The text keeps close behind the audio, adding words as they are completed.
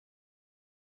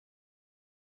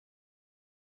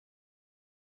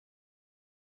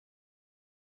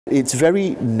It's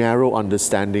very narrow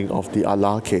understanding of the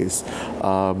Allah case,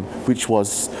 which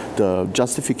was the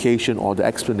justification or the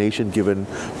explanation given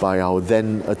by our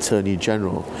then Attorney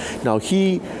General. Now,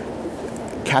 he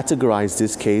categorized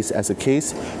this case as a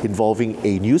case involving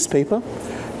a newspaper,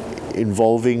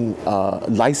 involving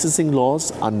licensing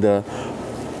laws under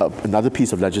another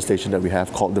piece of legislation that we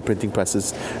have called the Printing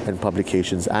Presses and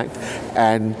Publications Act,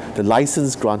 and the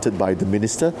license granted by the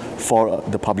minister for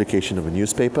the publication of a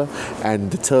newspaper and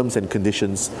the terms and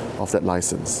conditions of that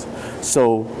license.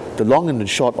 So the long and the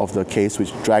short of the case,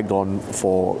 which dragged on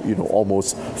for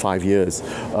almost 5 years,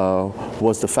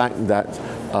 was the fact that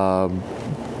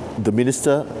the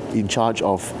minister in charge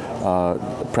of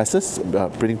presses,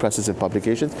 printing presses and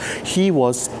publications, he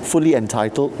was fully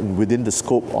entitled and within the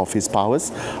scope of his powers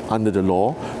under the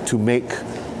law to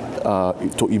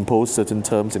to impose certain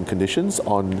terms and conditions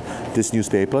on this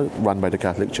newspaper run by the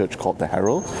Catholic Church called the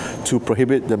Herald, to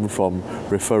prohibit them from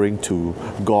referring to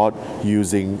God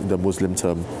using the Muslim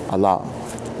term Allah.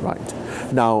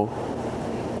 Right. Now,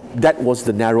 that was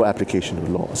the narrow application of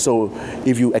the law. So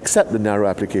if you accept the narrow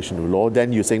application of the law,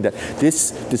 then you're saying that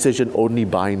this decision only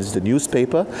binds the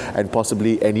newspaper and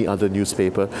possibly any other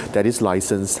newspaper that is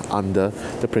licensed under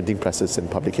the Printing Presses and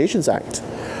Publications Act.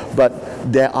 But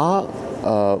there are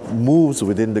moves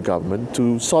within the government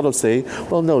to sort of say,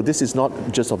 well, no, this is not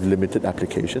just of limited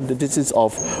application, this is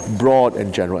of broad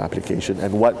and general application.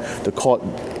 And what the court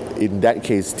in that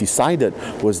case decided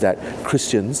was that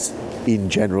Christians in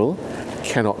general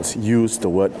cannot use the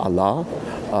word Allah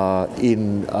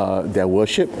in their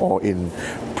worship or in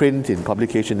print, in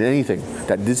publication, in anything.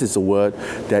 That this is a word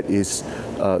that is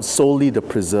solely the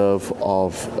preserve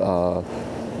of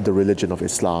the religion of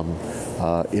Islam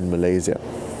in Malaysia.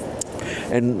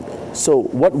 And so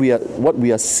what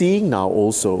we are seeing now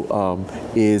also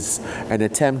is an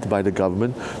attempt by the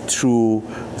government through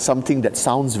something that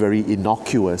sounds very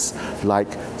innocuous, like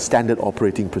standard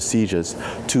operating procedures,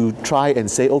 to try and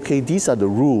say, okay, these are the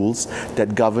rules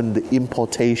that govern the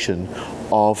importation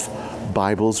of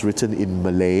Bibles written in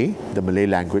Malay, the Malay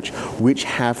language, which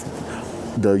have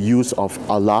the use of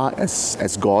Allah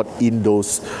as God in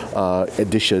those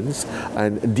editions,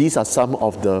 and these are some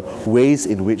of the ways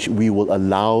in which we will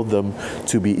allow them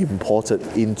to be imported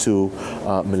into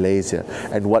Malaysia.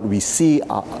 And what we see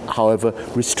are, however,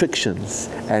 restrictions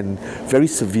and very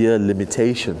severe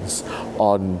limitations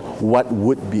on what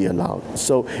would be allowed.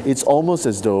 So it's almost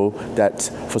as though that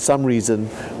for some reason,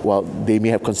 well, they may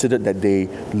have considered that they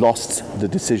lost the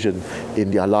decision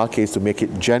in the Allah case to make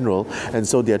it general, and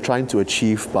so they're trying to achieve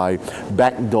by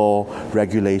backdoor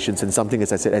regulations and something,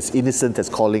 as I said, as innocent as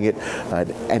calling it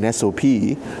an SOP,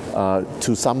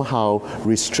 to somehow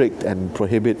restrict and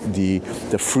prohibit the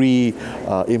free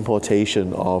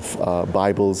importation of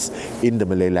Bibles in the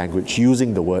Malay language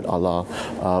using the word Allah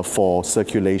for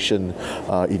circulation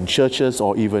in churches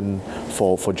or even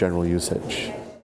for general usage.